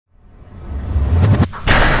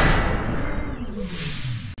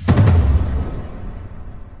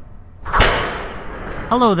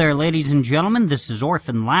Hello there, ladies and gentlemen. This is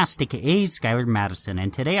Orphanlast, aka Skylar Madison,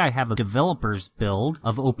 and today I have a developer's build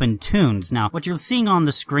of Opentoonz. Now, what you're seeing on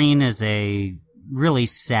the screen is a really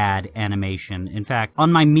sad animation. In fact,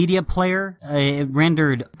 on my media player, it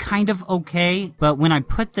rendered kind of okay, but when I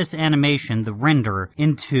put this animation, the render,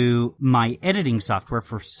 into my editing software,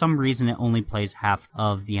 for some reason it only plays half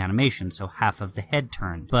of the animation, so half of the head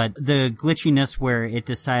turn. But the glitchiness where it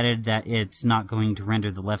decided that it's not going to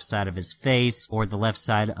render the left side of his face or the left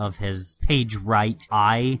side of his page right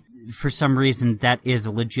eye, for some reason, that is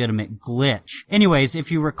a legitimate glitch. Anyways,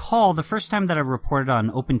 if you recall, the first time that I reported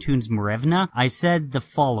on Opentoonz Marevna, I said the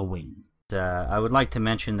following. I would like to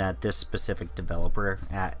mention that this specific developer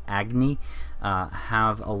at Agni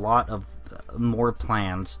have a lot of more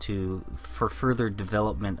plans for further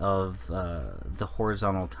development of the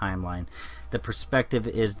horizontal timeline. The perspective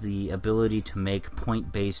is the ability to make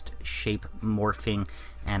point-based shape morphing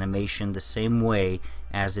animation the same way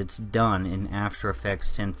as it's done in After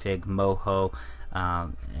Effects, Synfig, Moho,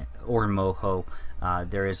 or Moho.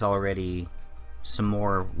 There is already some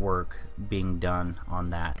more work being done on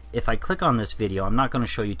that. If I click on this video, I'm not going to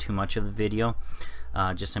show you too much of the video,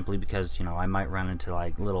 just simply because, you know, I might run into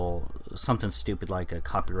like something stupid like a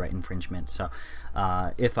copyright infringement. So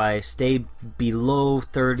if I stay below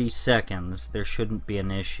 30 seconds, there shouldn't be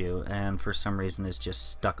an issue, and for some reason it's just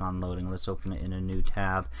stuck on loading. Let's open it in a new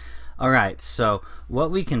tab. Alright, so what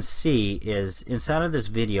we can see is inside of this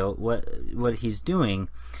video, what he's doing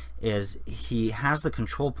is he has the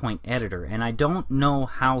control point editor, and I don't know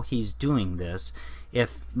how he's doing this.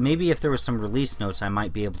 Maybe if there was some release notes, I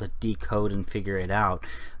might be able to decode and figure it out.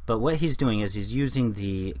 But what he's doing is he's using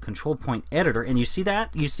the control point editor, and you see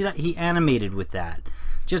that? You see that? He animated with that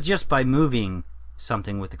just by moving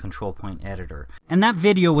something with the control point editor. And that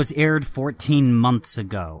video was aired 14 months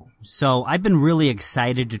ago. So I've been really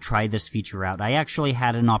excited to try this feature out. I actually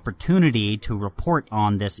had an opportunity to report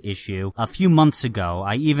on this issue a few months ago.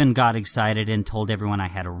 I even got excited and told everyone I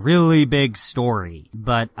had a really big story,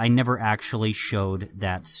 but I never actually showed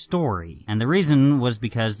that story. And the reason was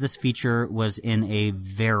because this feature was in a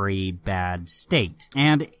very bad state.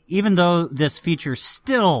 And even though this feature it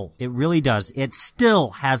still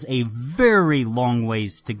has a very long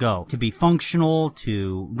ways to go to be functional,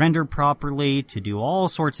 to render properly, to do all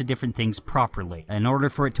sorts of different things properly. In order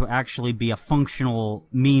for it to actually be a functional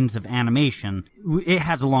means of animation, it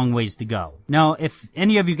has a long ways to go. Now, if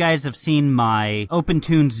any of you guys have seen my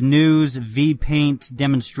Opentoonz News VPaint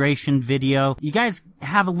demonstration video, you guys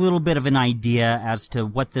have a little bit of an idea as to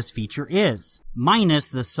what this feature is.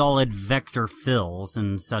 Minus the solid vector fills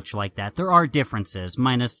and such like that. There are differences,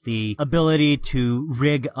 minus the ability to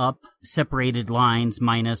rig up separated lines,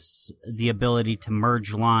 minus the ability to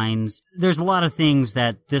merge lines. There's a lot of things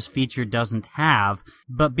that this feature doesn't have,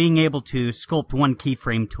 but being able to sculpt one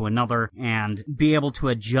keyframe to another and be able to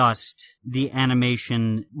adjust the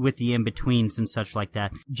animation with the in-betweens and such like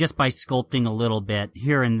that, just by sculpting a little bit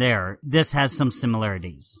here and there, this has some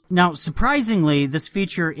similarities. Now, surprisingly, this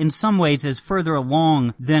feature in some ways is further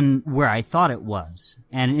along than where I thought it was.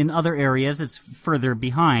 And in other areas, it's further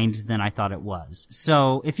behind than I thought it was.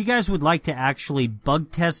 So, if you guys would like to actually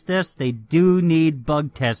bug test this, they do need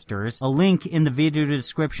bug testers. A link in the video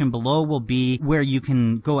description below will be where you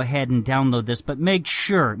can go ahead and download this, but make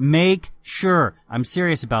sure, I'm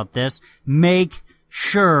serious about this, make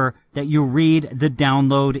sure that you read the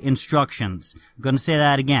download instructions. I'm going to say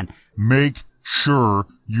that again. Make sure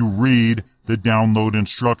you read the download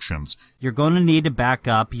instructions. You're going to need to back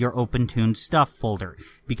up your Opentoonz stuff folder,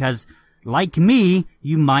 because like me,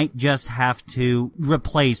 you might just have to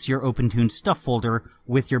replace your Opentoonz stuff folder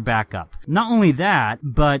with your backup. Not only that,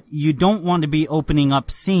 but you don't want to be opening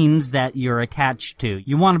up scenes that you're attached to.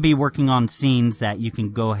 You want to be working on scenes that you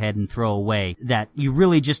can go ahead and throw away, that you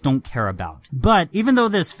really just don't care about. But even though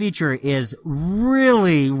this feature is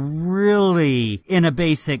really in a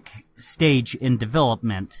basic stage in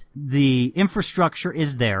development, the infrastructure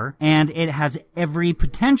is there, and it has every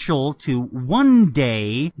potential to one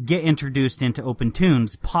day get introduced into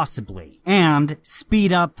Opentoonz, possibly, and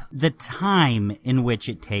speed up the time in which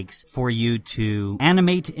it takes for you to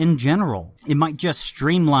animate in general. It might just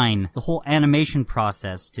streamline the whole animation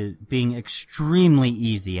process to being extremely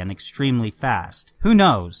easy and extremely fast. Who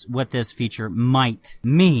knows what this feature might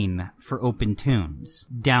mean for Opentoonz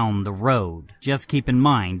down the road. Just keep in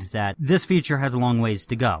mind that this feature has a long ways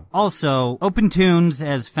to go. Also, Opentoonz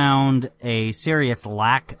has found a serious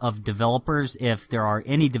lack of developers. If there are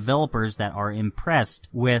any developers that are impressed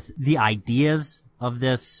with the ideas of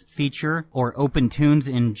this feature, or Opentoonz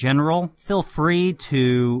in general, feel free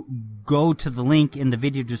to go to the link in the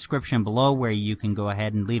video description below where you can go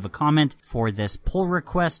ahead and leave a comment for this pull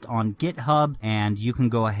request on GitHub, and you can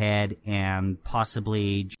go ahead and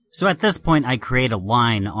possibly... So at this point, I create a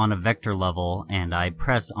line on a vector level, and I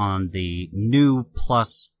press on the new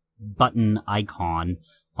plus button icon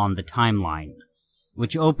on the timeline,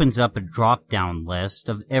 which opens up a drop-down list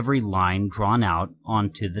of every line drawn out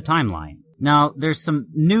onto the timeline. Now, there's some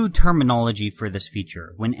new terminology for this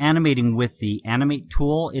feature. When animating with the Animate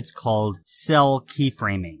tool, it's called cell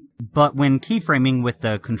keyframing. But when keyframing with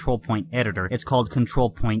the control point editor, it's called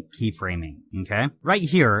control point keyframing, okay? Right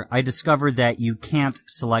here, I discovered that you can't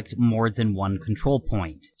select more than one control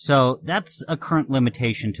point. So that's a current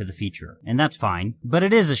limitation to the feature, and that's fine. But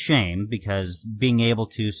it is a shame, because being able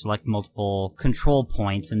to select multiple control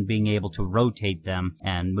points and being able to rotate them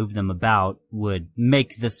and move them about would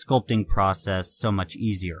make the sculpting process so much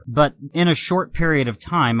easier. But in a short period of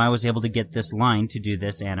time, I was able to get this line to do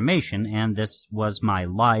this animation, and this was my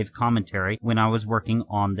live commentary when I was working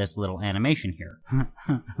on this little animation here.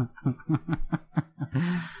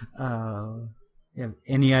 You have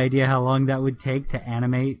any idea how long that would take to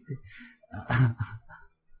animate?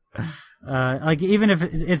 Like, even if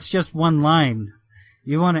it's just one line,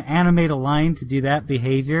 you want to animate a line to do that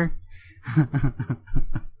behavior?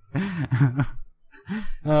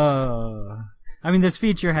 I mean, this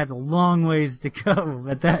feature has a long ways to go,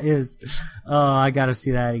 but that is... Oh, I gotta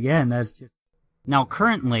see that again. That's just... Now,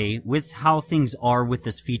 currently, with how things are with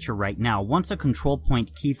this feature right now, once a control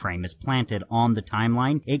point keyframe is planted on the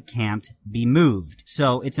timeline, it can't be moved.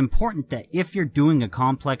 So it's important that if you're doing a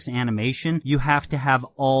complex animation, you have to have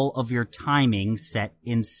all of your timing set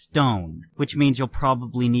in stone, which means you'll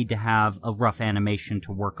probably need to have a rough animation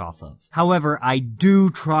to work off of. However, I do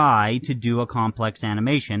try to do a complex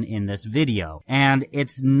animation in this video, and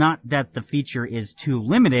it's not that the feature is too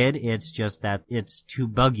limited, it's just that it's too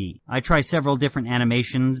buggy. I try several different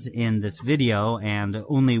animations in this video, and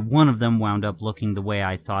only one of them wound up looking the way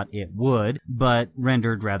I thought it would, but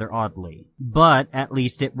rendered rather oddly. But at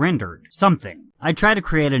least it rendered something. I tried to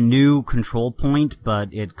create a new control point,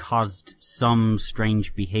 but it caused some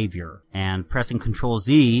strange behavior, and pressing Ctrl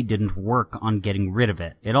Z didn't work on getting rid of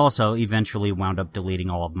it. It also eventually wound up deleting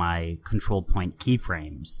all of my control point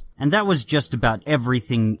keyframes. And that was just about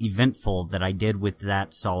everything eventful that I did with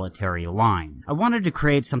that solitary line. I wanted to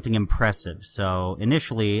create something impressive, so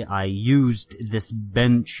initially I used this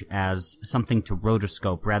bench as something to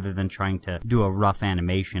rotoscope rather than trying to do a rough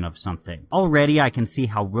animation of something. Already I can see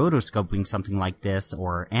how rotoscoping something like this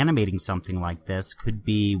or animating something like this could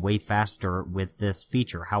be way faster with this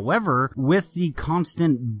feature. However, with the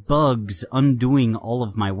constant bugs undoing all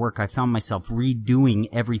of my work, I found myself redoing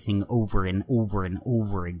everything over and over and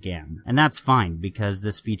over again. And that's fine, because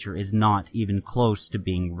this feature is not even close to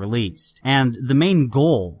being released. And the main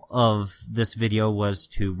goal of this video was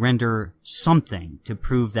to render something, to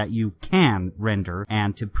prove that you can render,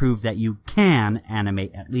 and to prove that you can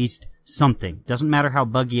animate at least something. Doesn't matter how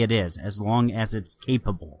buggy it is, as long as it's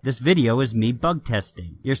capable. This video is me bug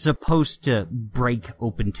testing. You're supposed to break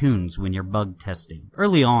Opentoonz when you're bug testing.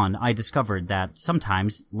 Early on, I discovered that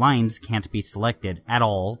sometimes lines can't be selected at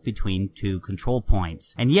all between two control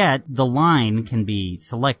points, and yet the line can be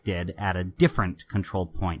selected at a different control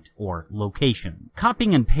point or location.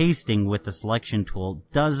 Copying and pasting with the selection tool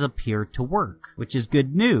does appear to work, which is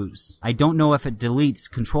good news. I don't know if it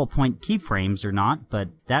deletes control point keyframes or not, but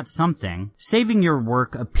that's something. Saving your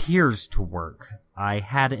work appears to work. I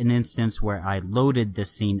had an instance where I loaded this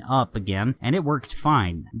scene up again, and it worked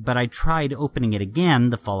fine, but I tried opening it again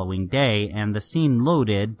the following day, and the scene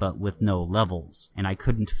loaded, but with no levels, and I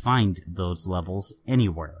couldn't find those levels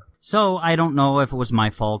anywhere. So I don't know if it was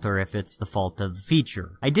my fault or if it's the fault of the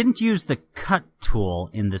feature. I didn't use the cut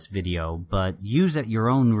tool in this video, but use at your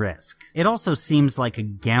own risk. It also seems like a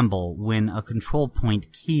gamble when a control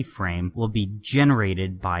point keyframe will be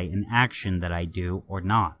generated by an action that I do or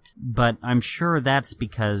not. But I'm sure that's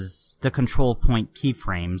because the control point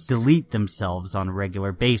keyframes delete themselves on a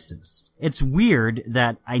regular basis. It's weird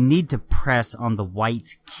that I need to press on the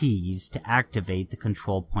white keys to activate the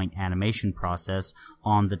control point animation process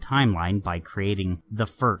on the timeline by creating the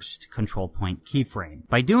first control point keyframe.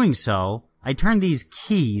 By doing so, I turn these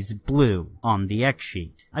keys blue on the X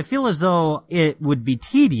sheet. I feel as though it would be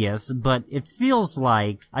tedious, but it feels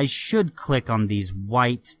like I should click on these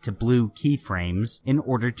white to blue keyframes in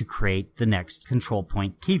order to create the next control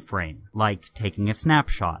point keyframe, like taking a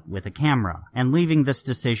snapshot with a camera. And leaving this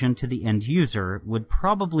decision to the end user would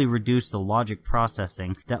probably reduce the logic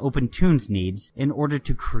processing that Opentoonz needs in order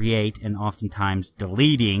to create and oftentimes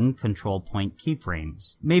deleting control point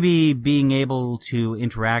keyframes. Maybe being able to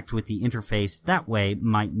interact with the interface that way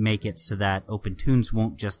might make it so that Opentoonz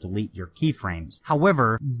won't just delete your keyframes.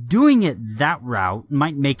 However, doing it that route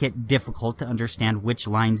might make it difficult to understand which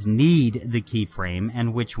lines need the keyframe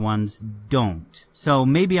and which ones don't. So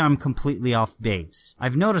maybe I'm completely off base.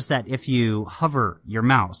 I've noticed that if you hover your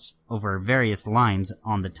mouse over various lines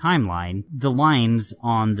on the timeline, the lines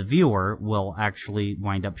on the viewer will actually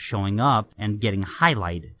wind up showing up and getting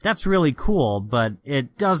highlighted. That's really cool, but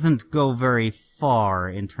it doesn't go very far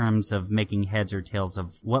in terms of making heads or tails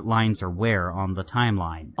of what lines are where on the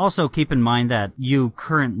timeline. Also, keep in mind that you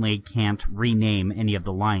currently can't rename any of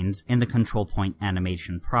the lines in the control point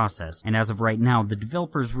animation process, and as of right now, the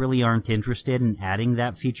developers really aren't interested in adding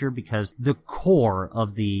that feature because the core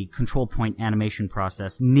of the control point animation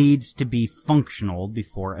process needs to be functional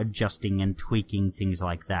before adjusting and tweaking things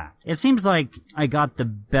like that. It seems like I got the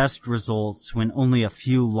best results when only a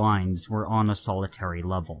few lines were on a solitary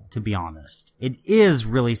level, to be honest. It is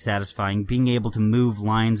really satisfying being able to move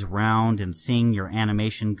lines around and seeing your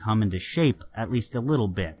animation come into shape at least a little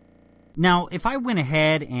bit. Now, if I went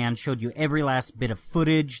ahead and showed you every last bit of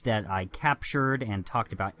footage that I captured and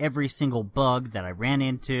talked about every single bug that I ran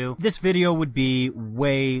into, this video would be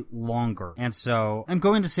way longer. And so, I'm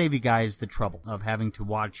going to save you guys the trouble of having to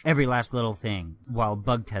watch every last little thing while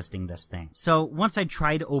bug testing this thing. So, once I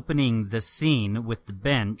tried opening the scene with the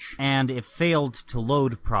bench and it failed to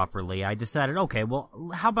load properly, I decided, okay, well,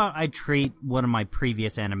 how about I treat one of my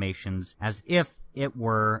previous animations as if it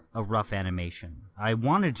were a rough animation. I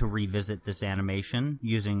wanted to revisit this animation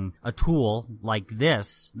using a tool like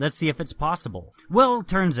this. Let's see if it's possible. Well, it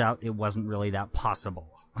turns out it wasn't really that possible.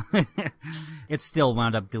 It still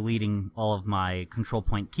wound up deleting all of my control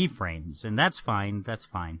point keyframes, and that's fine, that's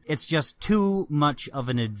fine. It's just too much of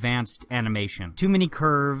an advanced animation. Too many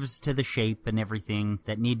curves to the shape and everything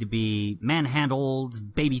that need to be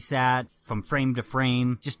manhandled, babysat from frame to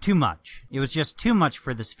frame. Just too much. It was just too much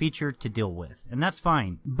for this feature to deal with, and that's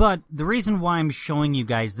fine. But the reason why I'm showing you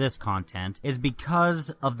guys this content is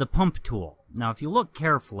because of the pump tool. Now, if you look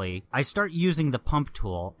carefully, I start using the pump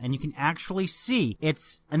tool, and you can actually see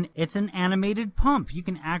it's an animated pump. You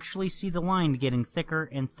can actually see the line getting thicker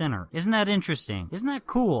and thinner. Isn't that interesting? Isn't that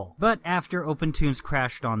cool? But after Opentoonz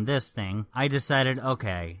crashed on this thing, I decided,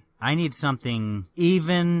 okay, I need something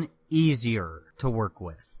even easier to work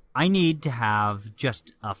with. I need to have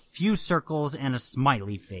just a few circles and a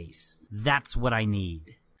smiley face. That's what I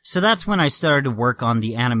need. So that's when I started to work on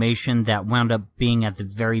the animation that wound up being at the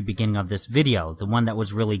very beginning of this video, the one that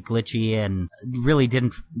was really glitchy and really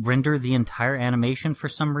didn't render the entire animation for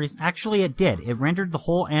some reason. Actually, it did. It rendered the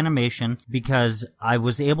whole animation because I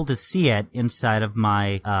was able to see it inside of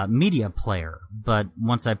my media player, but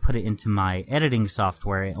once I put it into my editing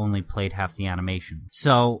software, it only played half the animation.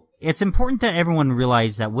 So it's important that everyone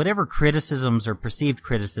realize that whatever criticisms or perceived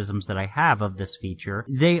criticisms that I have of this feature,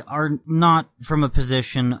 they are not from a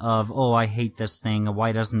position of, oh, I hate this thing,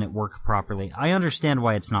 why doesn't it work properly? I understand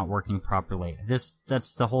why it's not working properly.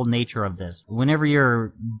 That's the whole nature of this. Whenever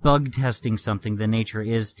you're bug testing something, the nature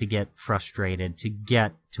is to get frustrated, to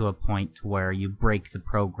get to a point to where you break the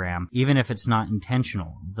program, even if it's not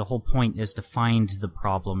intentional. The whole point is to find the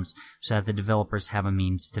problems so that the developers have a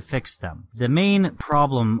means to fix them. The main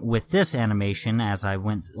problem with this animation, as I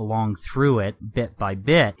went along through it bit by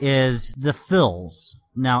bit, is the fills.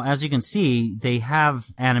 Now, as you can see, they have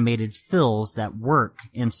animated fills that work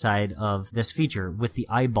inside of this feature. With the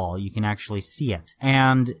eyeball, you can actually see it.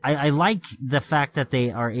 And I like the fact that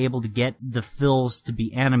they are able to get the fills to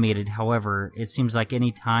be animated. However, it seems like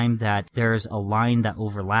any time that there's a line that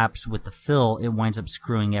overlaps with the fill, it winds up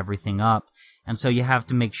screwing everything up. And so you have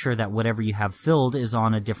to make sure that whatever you have filled is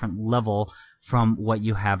on a different level from what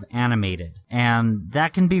you have animated. And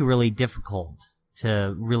that can be really difficult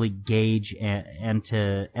to really gauge and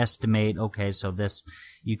to estimate, okay, so this,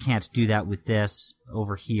 you can't do that with this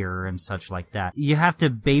over here and such like that. You have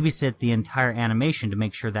to babysit the entire animation to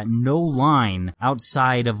make sure that no line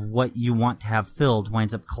outside of what you want to have filled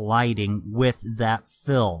winds up colliding with that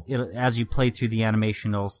fill. As you play through the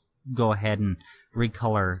animation, it'll go ahead and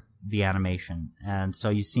recolor the animation. And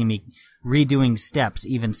so you see me redoing steps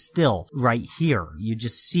even still right here. You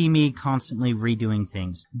just see me constantly redoing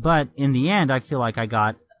things. But in the end, I feel like I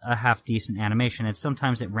got a half-decent animation. And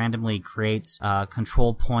sometimes it randomly creates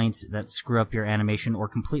control points that screw up your animation or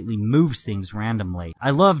completely moves things randomly.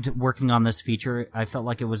 I loved working on this feature. I felt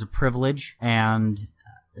like it was a privilege, and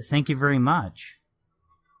thank you very much.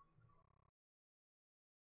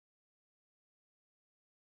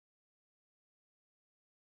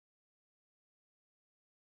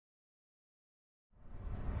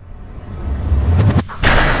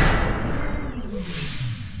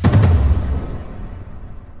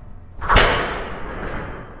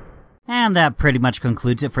 And that pretty much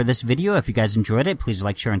concludes it for this video. If you guys enjoyed it, please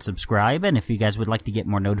like, share, and subscribe. And if you guys would like to get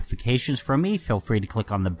more notifications from me, feel free to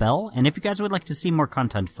click on the bell. And if you guys would like to see more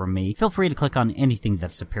content from me, feel free to click on anything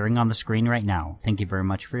that's appearing on the screen right now. Thank you very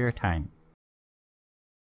much for your time.